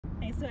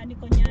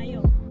niko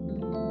Nyayo.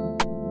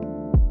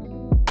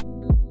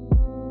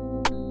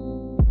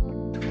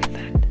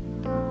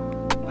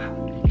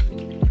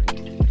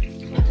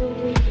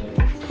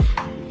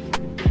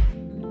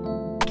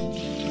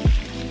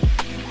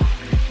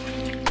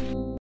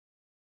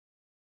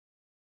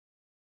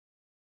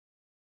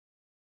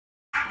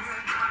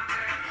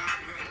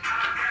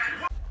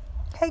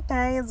 Hey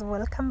guys,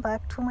 welcome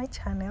back to my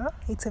channel.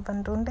 It's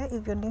Ndunde.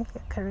 If you're new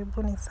here,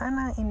 karibuni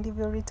sana, and if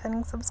you're a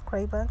returning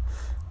subscriber,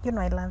 you know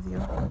I love you.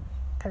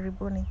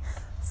 Karibuni.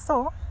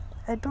 So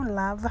I do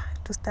love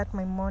to start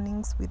my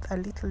mornings with a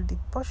little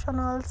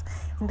devotionals,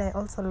 and I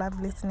also love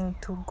listening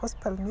to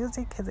gospel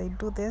music as I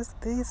do this.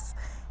 These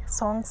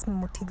songs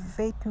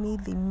motivate me,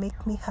 they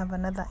make me have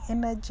another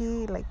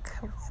energy, like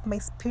my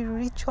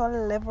spiritual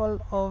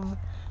level of,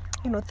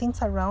 you know,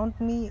 things around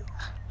me.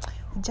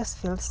 It just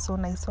feels so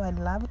nice. So I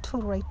love to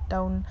write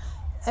down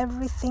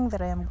everything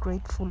that I am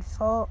grateful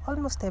for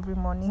almost every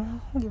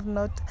morning, if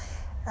not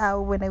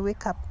when I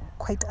wake up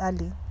quite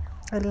early.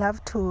 I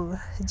love to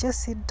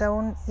just sit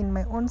down in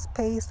my own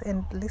space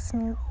and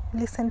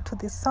listen to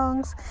the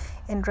songs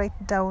and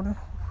write down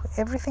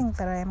everything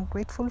that I am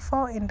grateful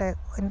for.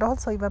 And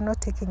also, if I'm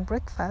not taking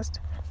breakfast,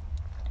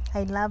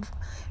 I love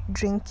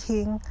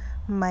drinking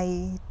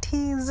my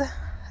teas.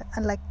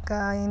 Like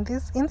in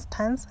this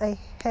instance, I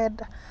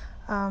had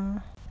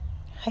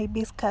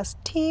hibiscus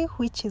tea,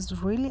 which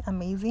is really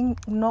amazing.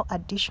 No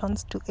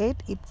additions to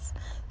it. It's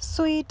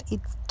sweet,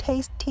 it's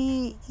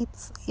tasty.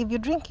 It's if you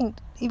drink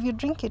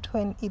it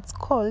when it's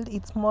cold,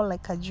 it's more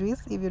like a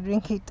juice. If you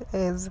drink it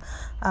as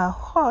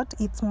hot,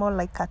 it's more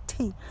like a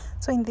tea.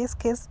 So in this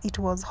case, it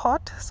was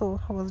hot, so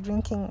I was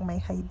drinking my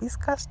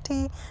hibiscus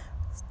tea.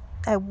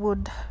 I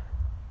would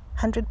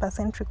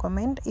 100%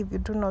 recommend, if you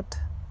do not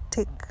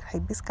take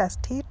hibiscus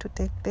tea, to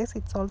take this.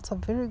 It's also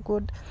very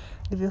good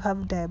if you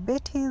have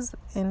diabetes,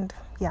 and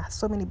yeah,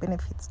 so many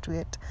benefits to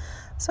it.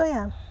 So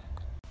yeah,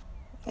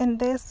 and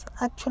this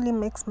actually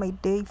makes my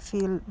day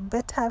feel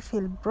better,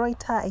 feel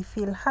brighter. I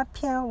feel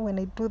happier when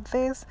I do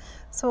this.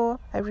 So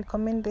I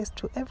recommend this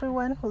to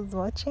everyone who's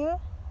watching,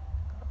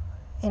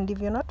 and if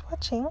you're not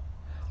watching,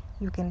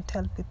 you can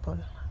tell people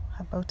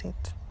about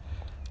it.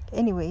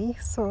 Anyway,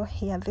 so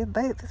yeah,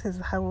 this is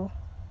how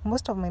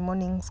most of my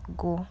mornings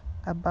go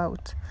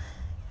about.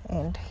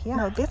 And yeah,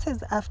 now this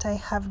is after I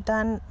have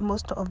done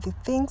most of the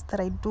things that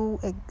I do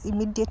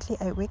immediately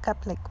I wake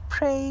up, like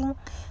praying.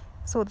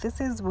 So this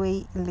is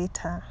way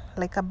later,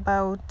 like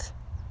about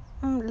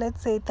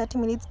let's say 30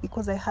 minutes,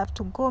 because I have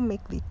to go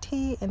make the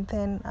tea and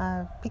then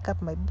pick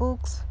up my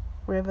books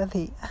wherever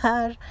they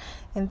are,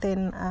 and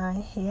then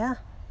yeah,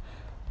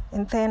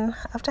 and then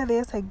after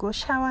this I go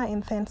shower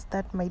and then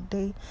start my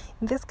day.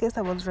 In this case,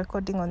 I was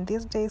recording on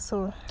this day,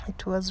 so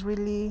it was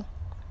really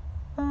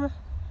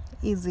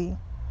easy.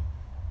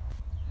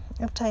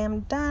 After I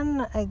am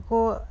done, I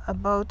go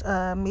about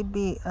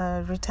maybe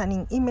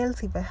returning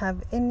emails if I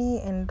have any,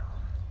 and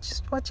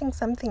just watching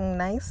something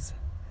nice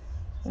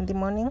in the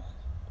morning.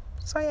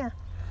 So yeah.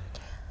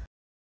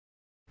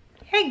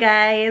 Hey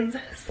guys,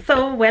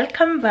 so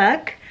welcome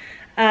back.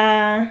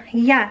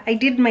 Yeah, I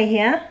did my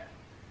hair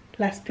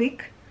last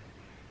week.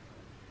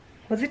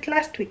 Was it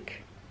last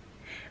week?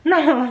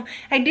 No,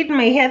 I did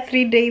my hair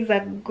 3 days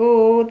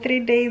ago. 3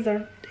 days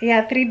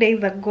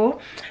ago,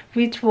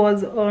 which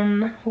was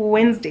on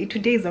Wednesday.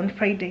 Today is on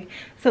Friday.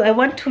 So I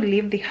want to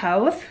leave the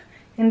house,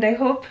 and I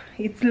hope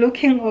it's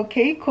looking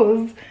okay,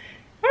 because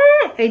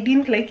I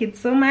didn't like it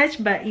so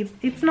much, but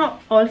it's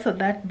not also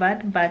that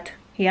bad. But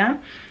yeah,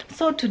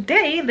 so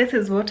today this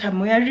is what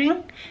I'm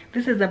wearing.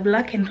 This is a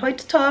black and white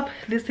top.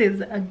 This is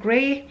a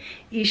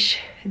grayish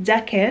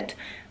jacket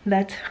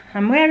that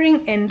I'm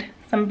wearing, and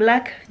some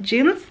black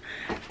jeans.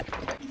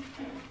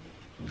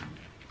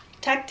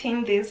 Tucked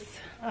in this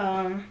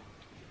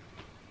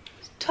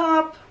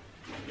top,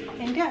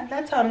 and yeah,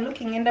 that's how I'm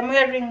looking. And I'm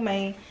wearing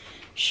my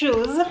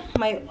shoes,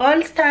 my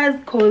All Stars,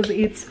 because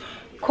it's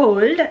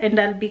cold, and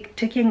I'll be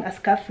taking a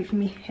scarf with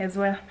me as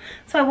well.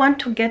 So I want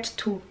to get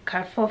to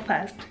Carrefour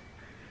first,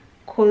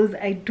 because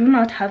I do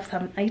not have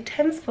some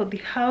items for the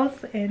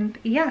house, and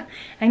yeah,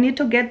 I need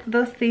to get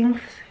those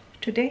things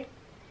today.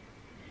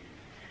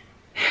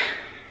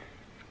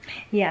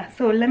 Yeah,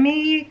 so let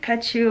me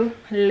catch you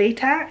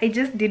later. I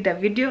just did a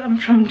video. I'm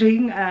from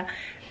doing a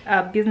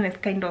business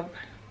kind of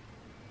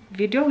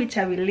video, which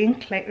I will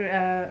link like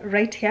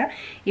right here.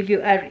 If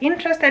you are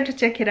interested to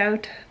check it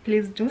out,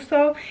 please do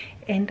so,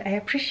 and I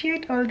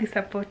appreciate all the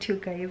support you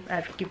guys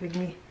have given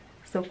me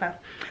so far.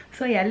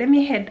 So yeah, let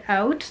me head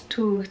out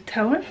to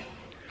town,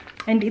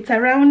 and it's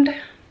around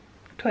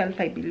 12,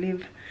 I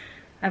believe.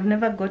 I've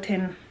never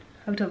gotten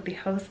out of the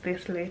house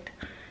this late,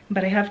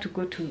 but I have to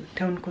go to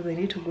town because I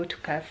need to go to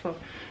Carrefour.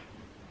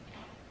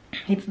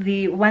 It's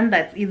the one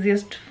that's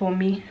easiest for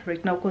me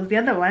right now, because the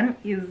other one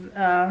is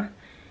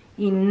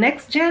in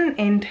Next Gen,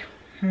 and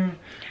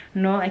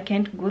no, I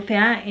can't go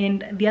there.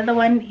 And the other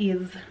one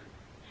is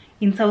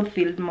in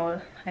Southfield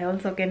Mall. I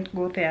also can't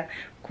go there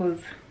because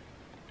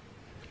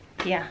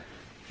yeah,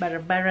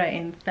 barabara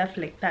and stuff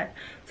like that.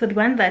 So the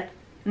one that's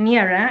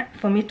nearer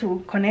for me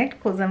to connect,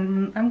 because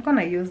I'm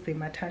gonna use the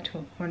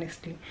matatu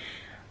honestly,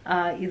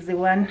 is the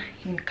one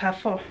in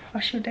Carrefour.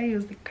 Or should I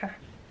use the car?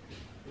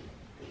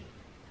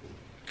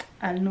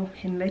 I'll know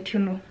and let you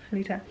know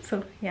later.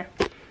 So yeah.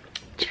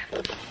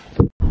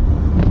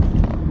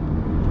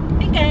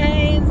 Hey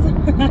guys.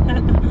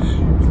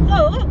 So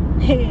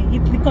hey,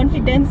 it's the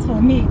confidence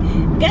for me.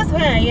 Guess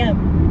where I am?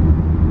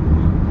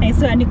 I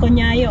swear niko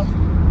Nyayo.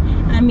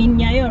 I'm in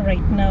Nyayo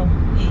right now.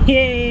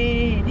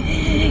 Hey,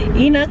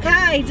 in a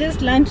car I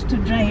just learned to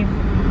drive.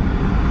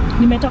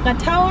 Nimetoka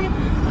town.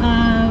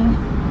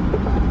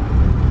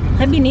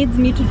 Hubby needs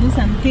me to do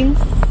some things.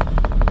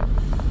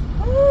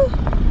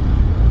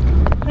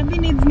 Hubby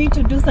needs me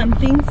to do some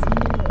things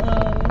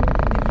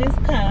with this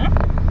car.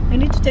 I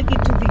need to take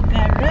it to the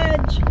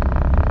garage,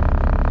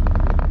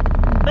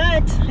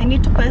 but I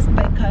need to pass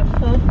by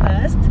Carrefour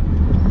first,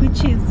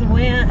 which is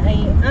where I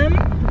am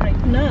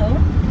right now.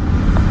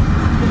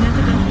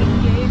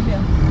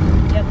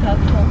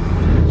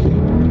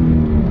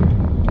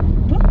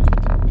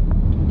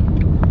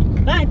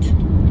 But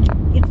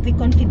it's the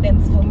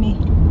confidence for me.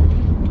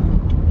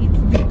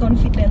 It's the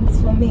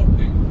confidence for me.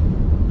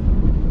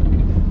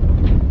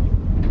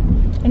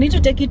 I need to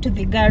take it to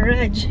the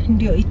garage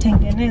ndio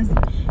itengenezwe.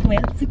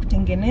 Well, si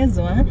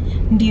kutengenezwa,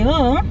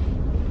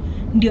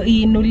 ndio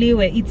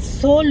iinuliwe.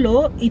 It's so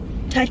low, it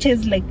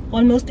touches like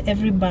almost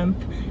every bump.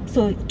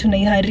 So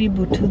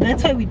tunaiharibu too.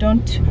 That's why we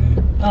don't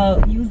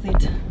use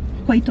it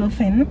quite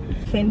often.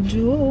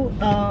 Juu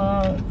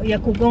ya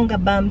kugonga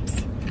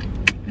bumps.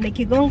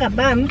 Nikigonga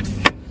bumps,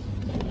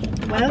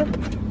 well,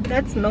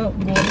 that's not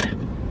good.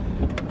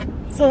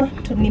 So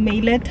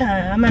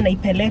nimeileta ama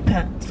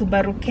naipeleka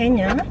Subaru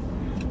Kenya.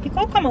 Iko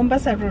huko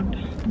Mombasa Road,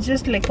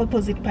 just like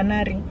opposite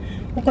Panari.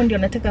 Huko ndio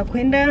nataka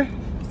kwenda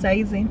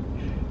saizi.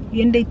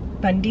 Iende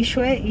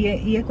ipandishwe,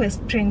 iwekwe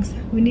springs.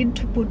 We need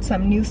to put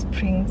some new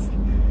springs.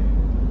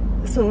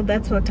 So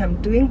that's what I'm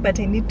doing, but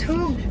I need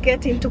to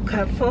get into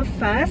Carrefour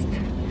first.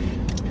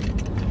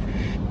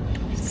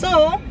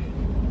 So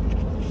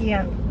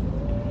yeah,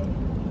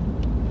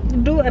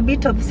 do a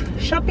bit of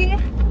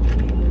shopping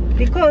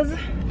because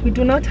we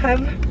do not have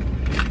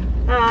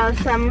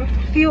some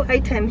few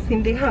items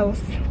in the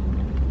house.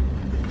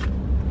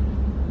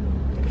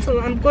 So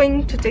I'm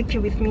going to take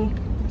you with me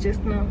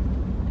just now.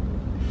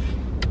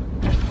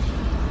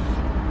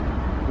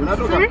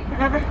 Sorry?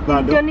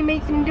 Ndio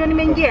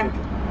nimeingia.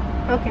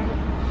 Okay.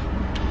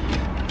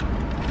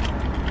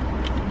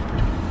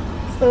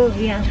 So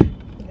yeah,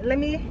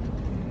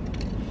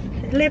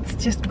 let's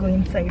just go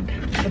inside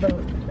with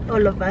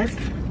all of us.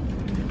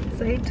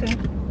 So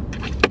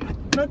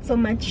not so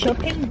much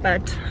shopping,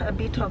 but a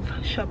bit of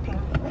shopping.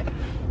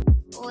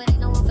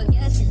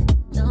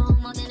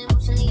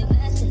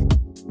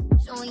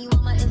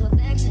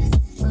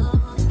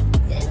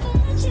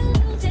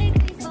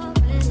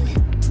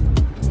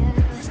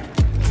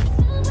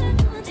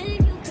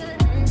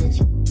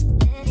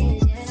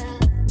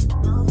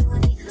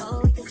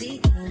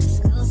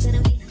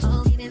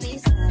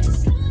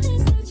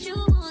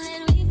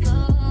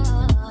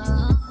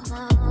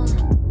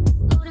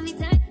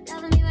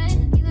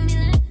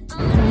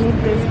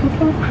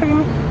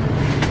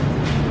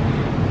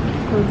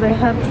 I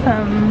have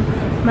some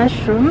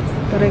mushrooms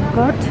that I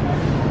got,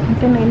 and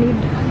then I need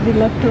the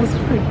lactose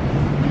free.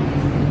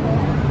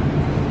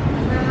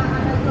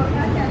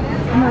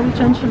 Now which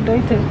one should I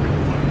take?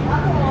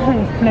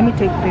 Hey, let me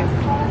take this.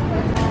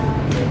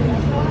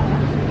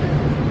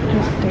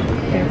 Just take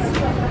this.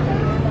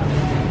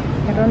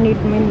 I don't need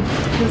many,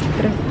 just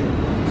 3.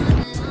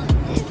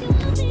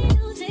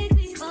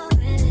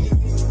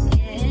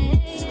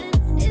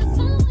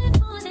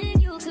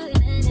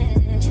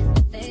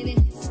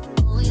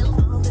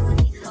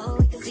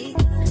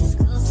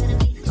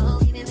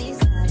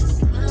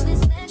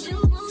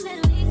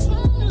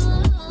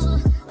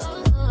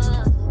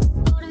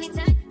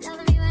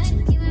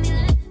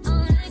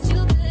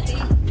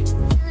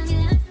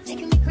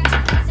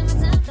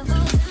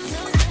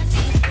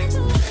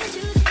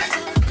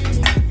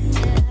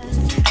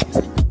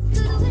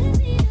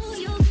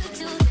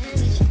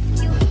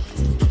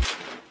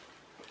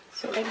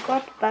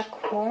 Back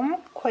home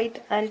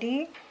quite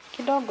early,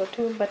 kidogo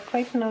too, but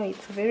right now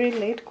it's very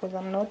late because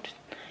I'm not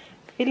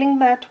feeling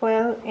that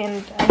well,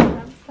 and I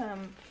have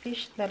some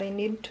fish that I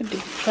need to deep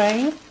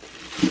fry.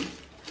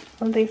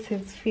 All this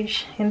is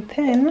fish, and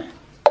then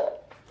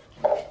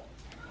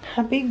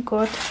hubby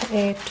got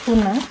a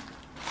tuna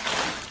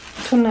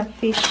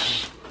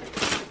fish.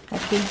 A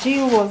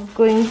kg was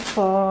going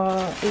for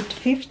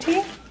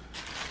 $8.50,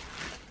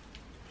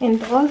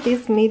 and all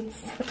these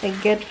meats I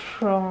get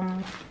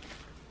from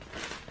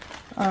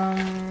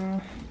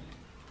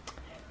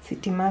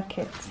city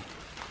markets.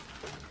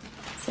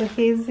 So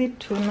here's the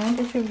tuna.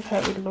 This is how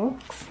it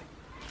looks.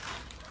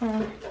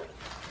 I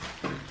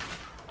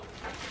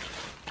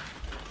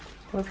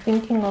was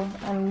thinking of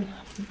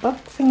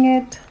unboxing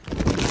it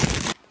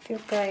with you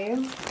guys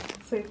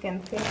so you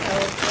can see how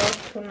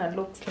tuna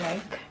looks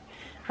like.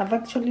 I've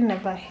actually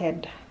never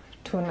had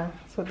tuna,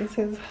 so this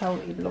is how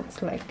it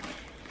looks like.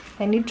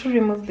 I need to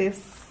remove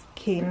this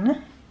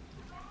skin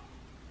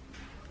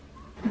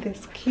the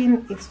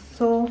skin is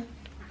so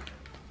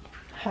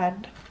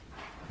hard.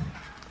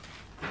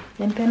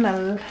 And then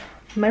I'll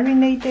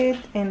marinate it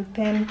and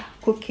then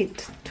cook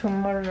it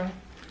tomorrow.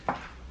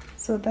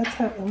 So that's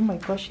how, oh my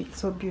gosh,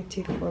 it's so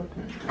beautiful.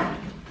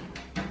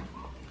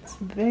 It's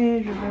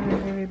very, very,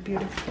 very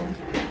beautiful.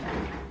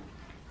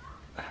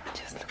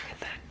 Just look at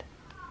that.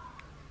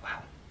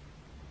 Wow.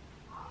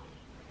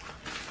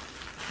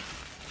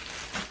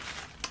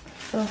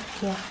 So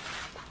yeah.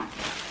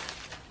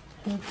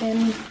 And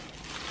then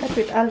that's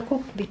it. I'll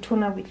cook the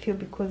tuna with you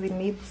because it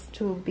needs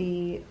to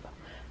be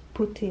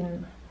put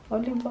in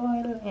olive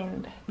oil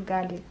and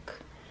garlic.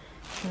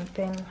 And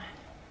then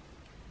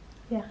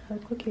yeah, I'll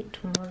cook it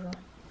tomorrow.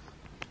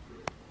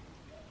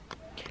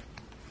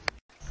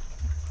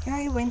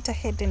 I went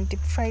ahead and deep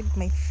fried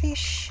my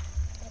fish.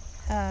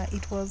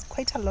 It was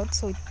quite a lot,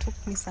 so it took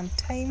me some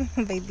time.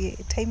 By the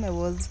time I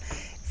was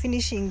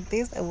finishing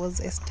this, I was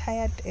as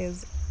tired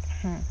as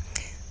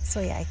so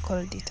yeah, I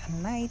called it a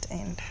night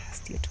and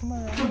see you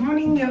tomorrow. Good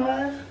morning,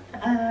 y'all.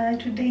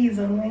 Today is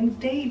on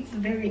Wednesday. It's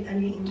very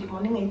early in the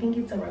morning. I think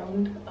it's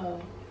around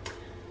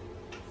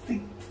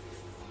 6.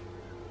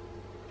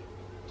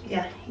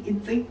 Yeah,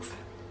 it's 6,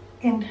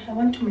 and I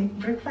want to make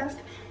breakfast,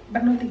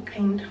 but not the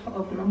kind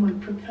of normal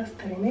breakfast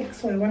that I make.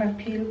 So I want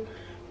to peel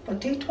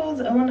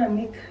potatoes. I want to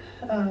make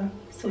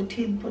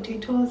sauteed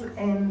potatoes,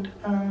 and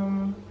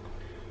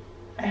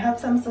I have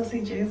some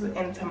sausages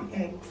and some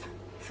eggs.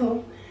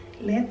 So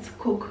let's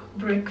cook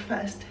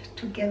breakfast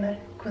together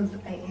because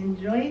I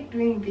enjoy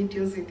doing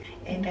videos with,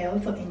 and I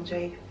also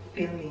enjoy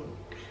filming,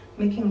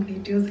 making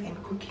videos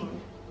and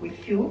cooking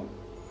with you.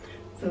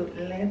 So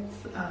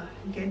let's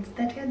get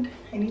started.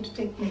 I need to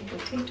take my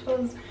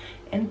potatoes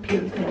and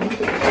peel them.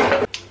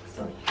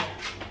 So yeah.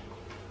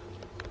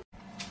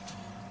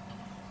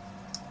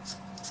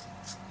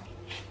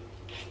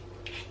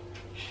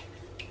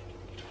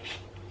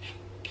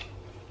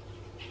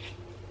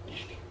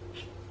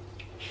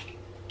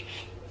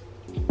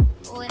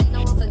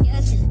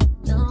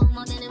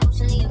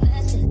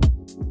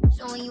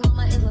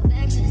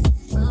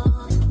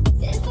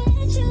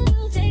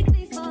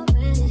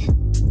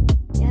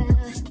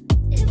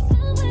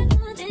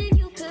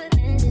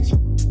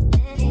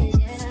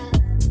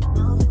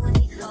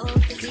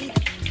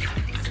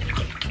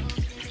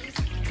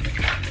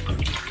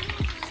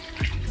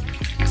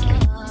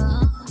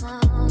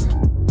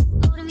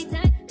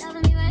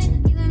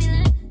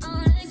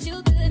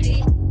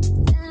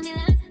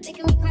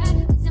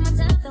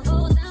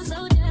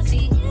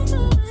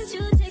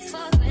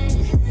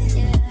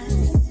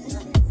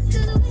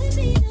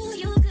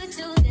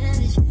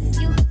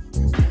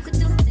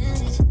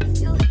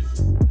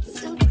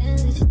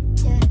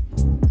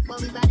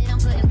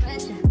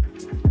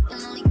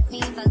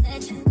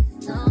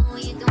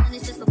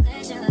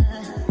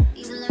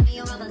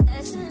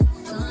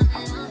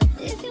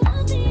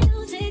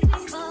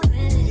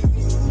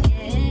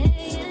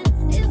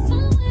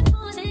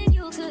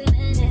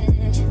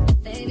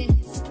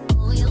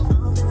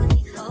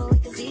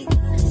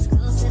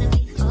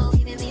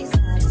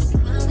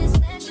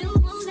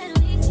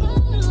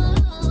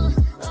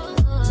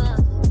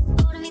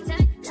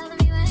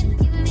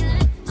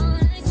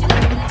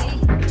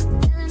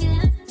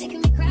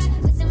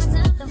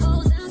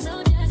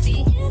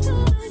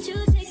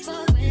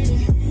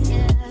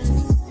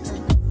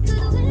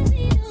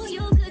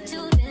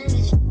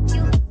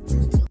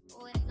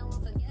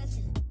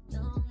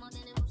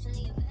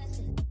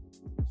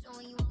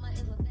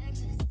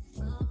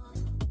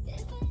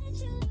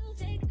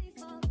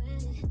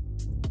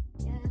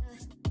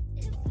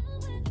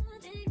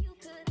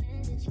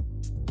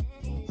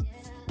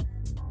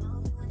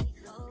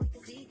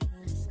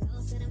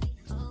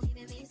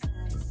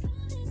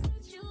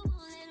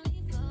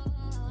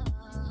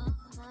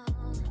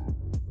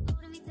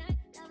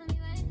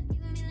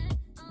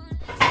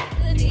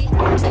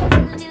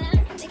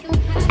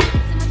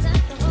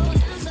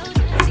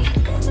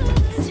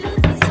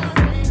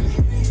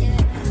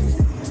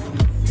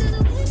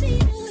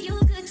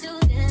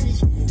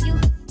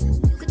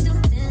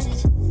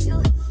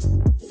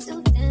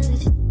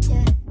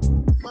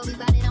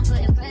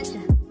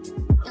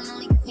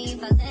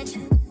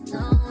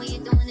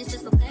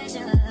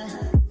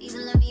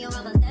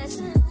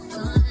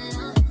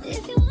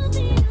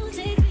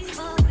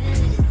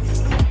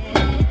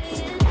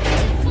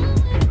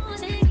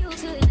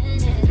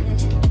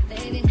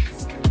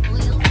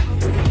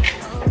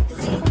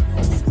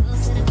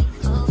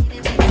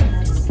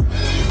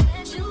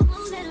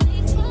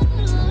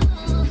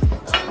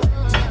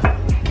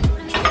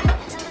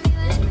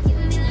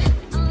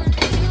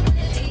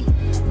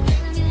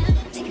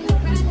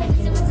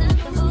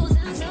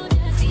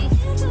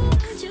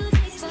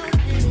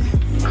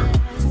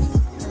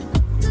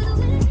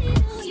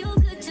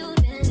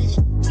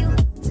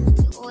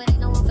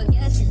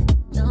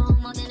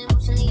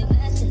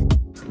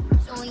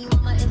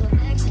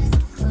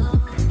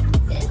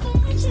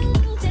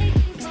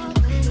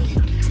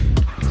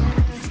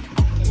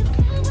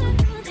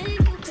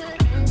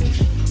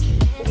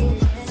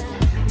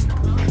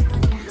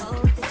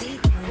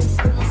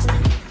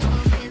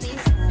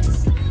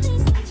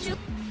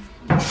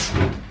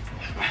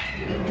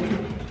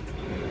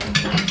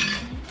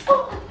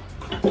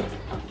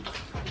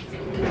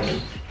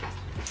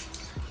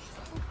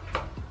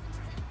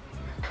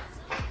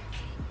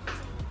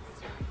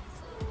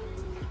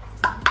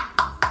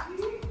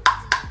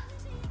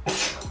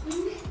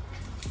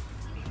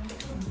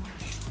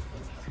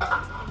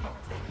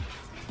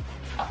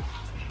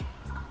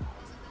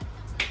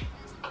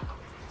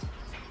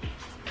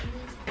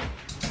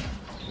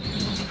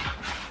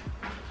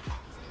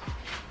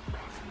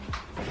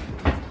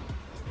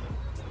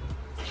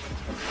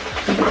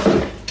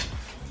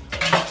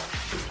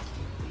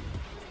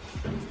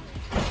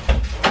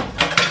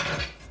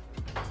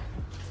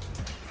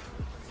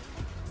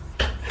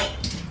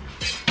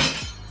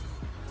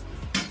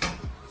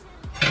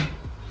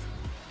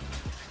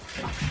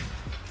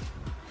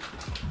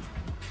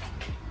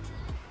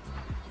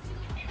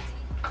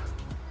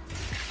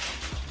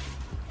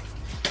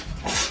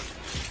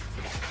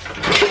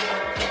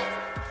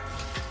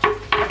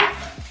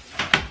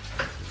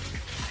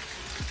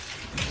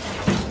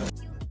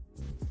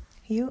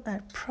 You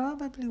are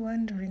probably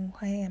wondering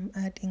why I'm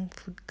adding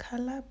food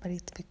color, but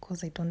it's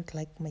because I don't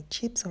like my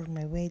chips or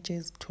my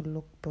wedges to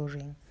look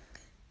boring.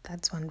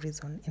 That's one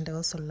reason. And I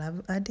also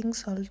love adding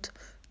salt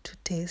to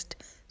taste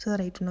so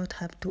that I do not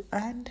have to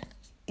add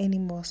any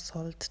more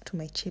salt to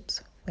my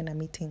chips when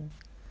I'm eating.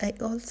 I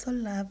also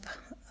love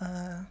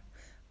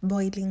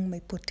boiling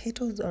my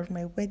potatoes or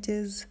my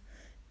wedges.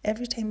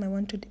 Every time I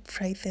want to deep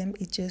fry them,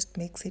 it just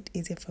makes it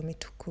easier for me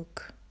to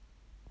cook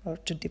or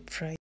to deep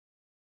fry.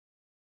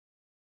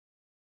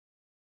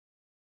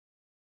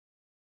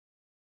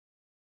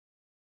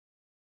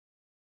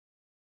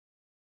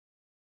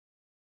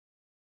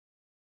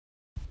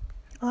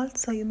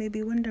 Also, you may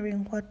be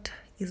wondering, what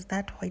is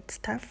that white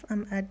stuff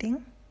I'm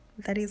adding?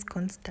 That is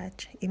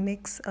cornstarch. It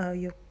makes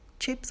your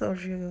chips or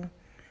your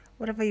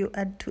whatever you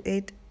add to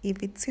it,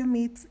 if it's your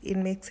meat, it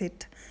makes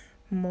it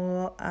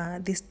more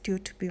the stew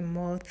to be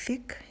more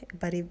thick,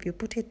 but if you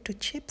put it to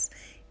chips,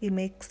 it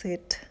makes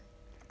it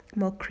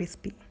more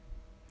crispy.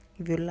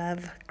 If you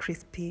love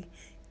crispy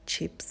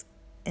chips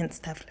and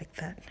stuff like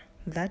that,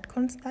 that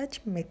cornstarch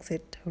makes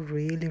it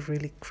really,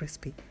 really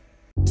crispy.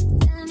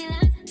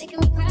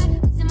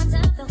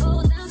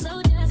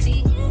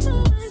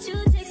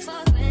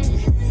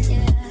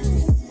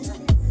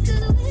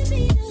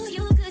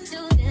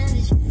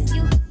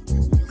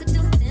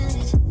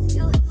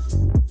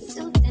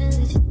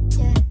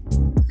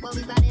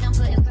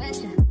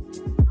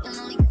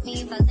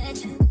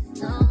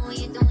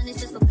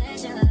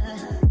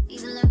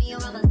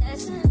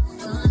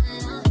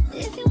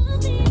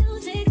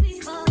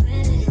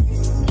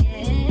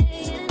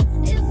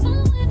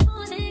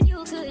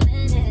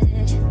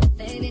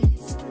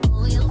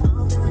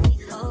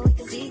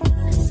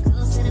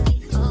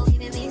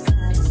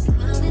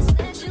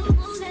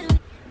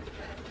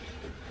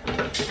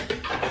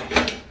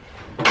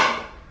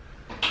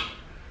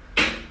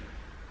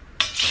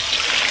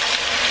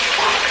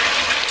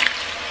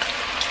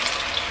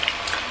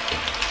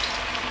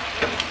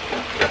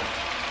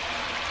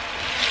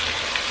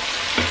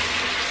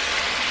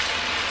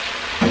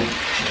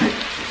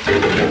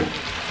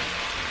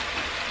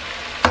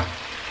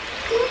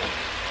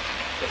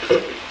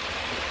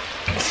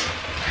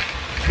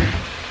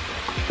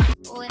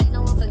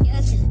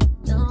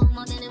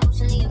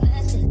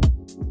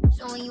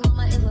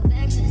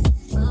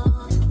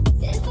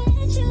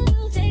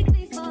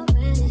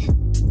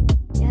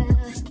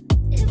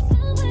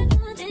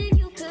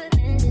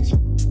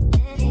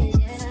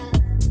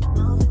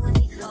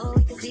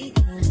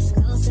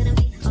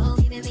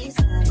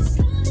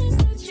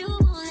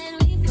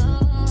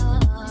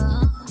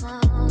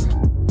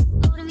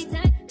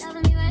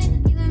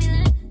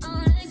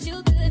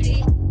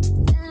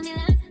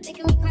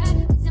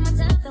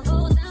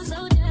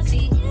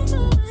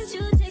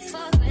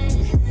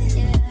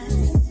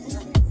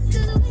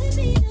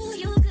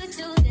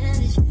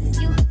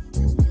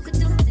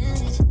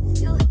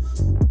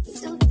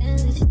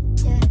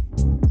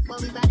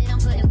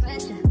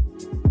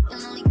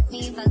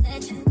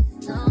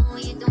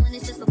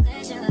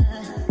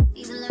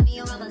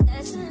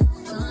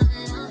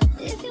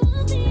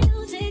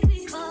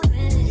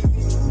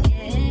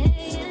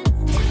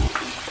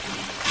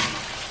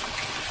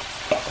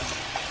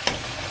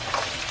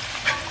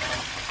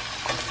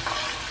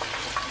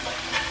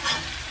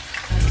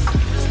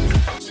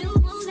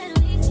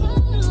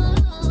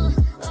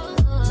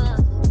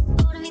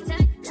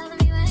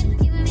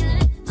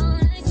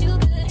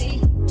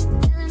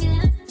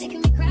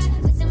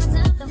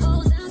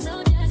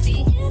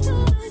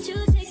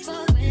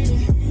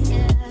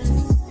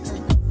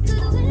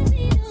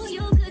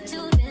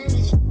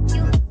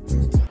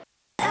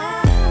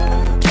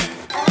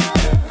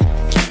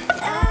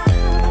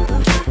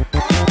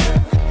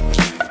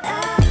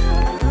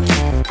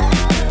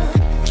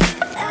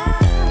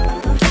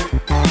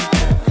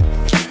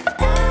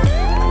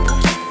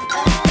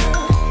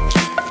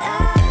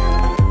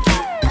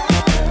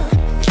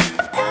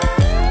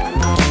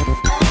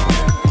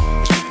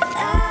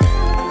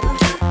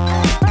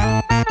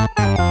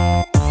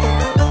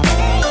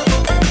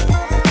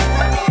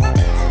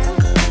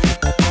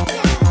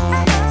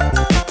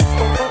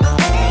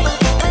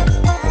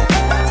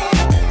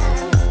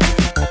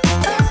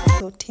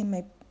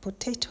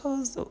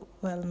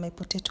 My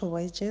potato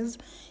wedges,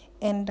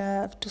 and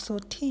to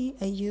saute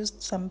I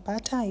used some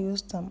butter, I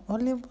used some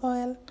olive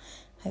oil,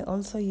 I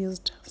also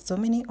used so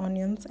many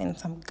onions and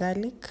some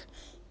garlic.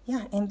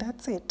 Yeah, and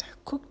that's it.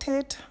 Cooked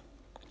it,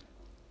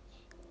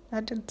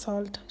 added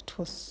salt. It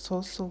was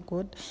so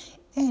good.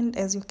 And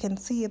as you can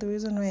see, the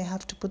reason why I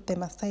have to put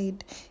them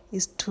aside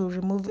is to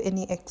remove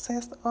any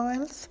excess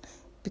oils,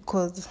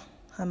 because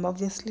I'm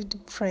obviously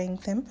deep frying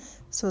them,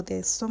 so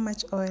there's so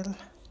much oil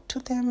to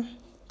them.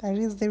 That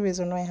is the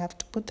reason why I have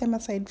to put them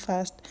aside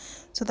first,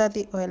 so that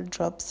the oil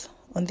drops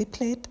on the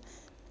plate,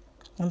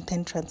 and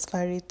then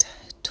transfer it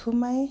to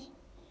my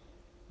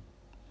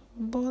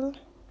bowl.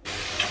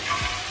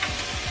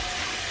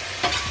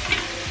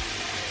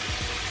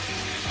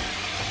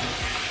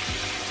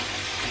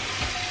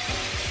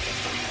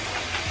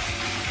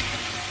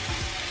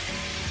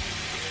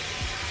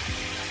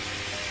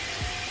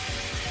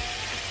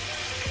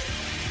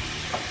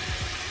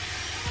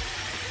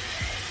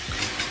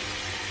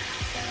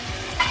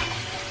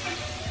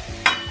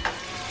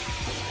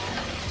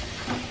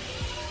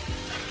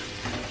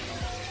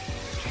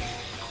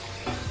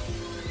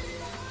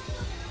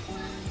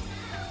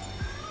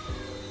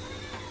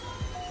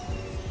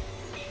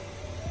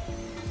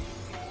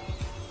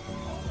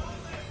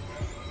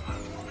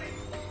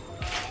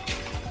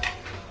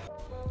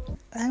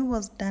 I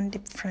was done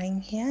deep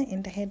frying here,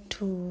 and I had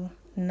to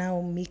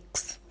now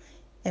mix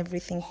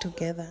everything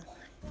together.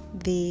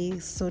 The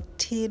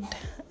sauteed,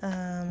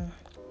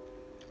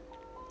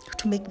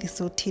 to make the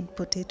sauteed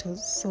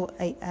potatoes, so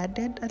I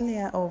added a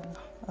layer of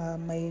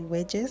my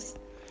wedges,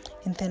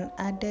 and then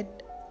added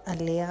a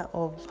layer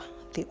of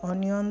the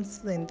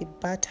onions and the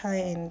butter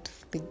and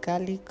the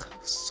garlic.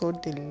 So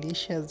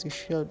delicious.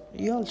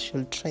 You all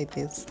should try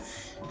this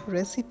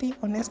recipe.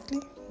 Honestly,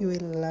 you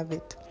will love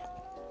it.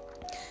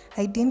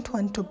 I didn't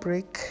want to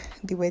break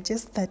the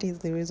wedges. That is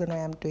the reason why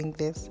I'm doing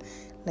this,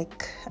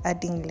 like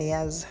adding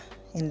layers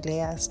and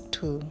layers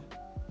to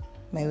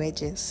my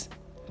wedges.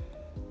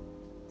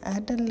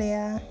 Add a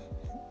layer,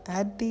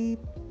 add the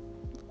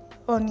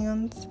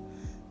onions.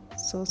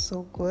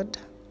 So good.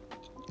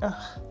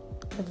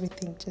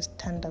 Everything just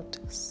turned out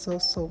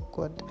so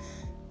good.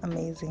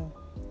 Amazing.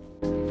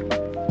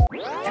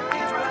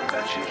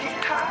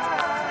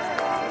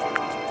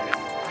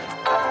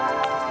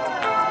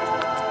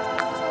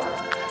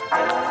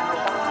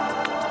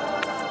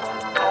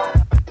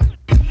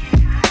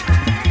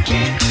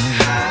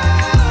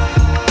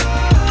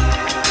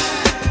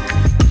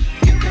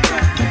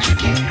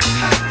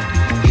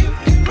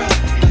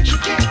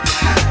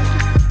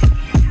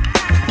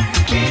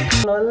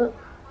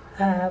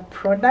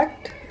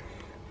 Product.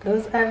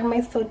 Those are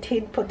my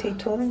sauteed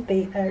potatoes.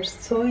 They are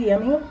so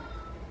yummy.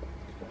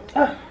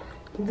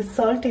 The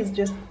salt is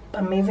just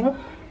amazing.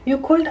 You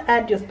could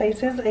add your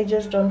spices. I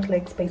just don't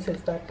like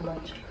spices that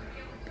much,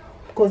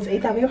 because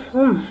either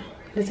way,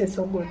 this is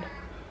so good,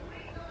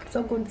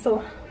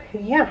 so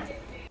yeah.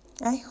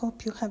 I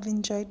hope you have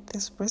enjoyed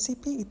this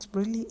recipe. It's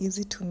really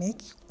easy to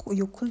make.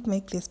 You could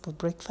make this for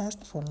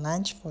breakfast, for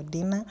lunch, for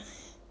dinner.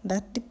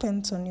 That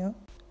depends on you.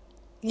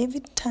 If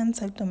it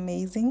turns out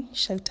amazing,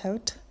 shout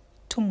out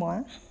to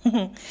more.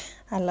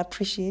 I'll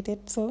appreciate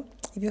it. So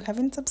if you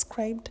haven't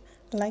subscribed,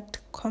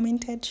 liked,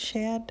 commented,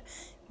 shared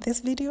this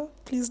video,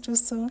 please do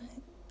so.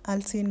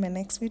 I'll see you in my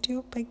next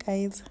video. Bye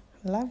guys.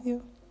 Love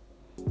you.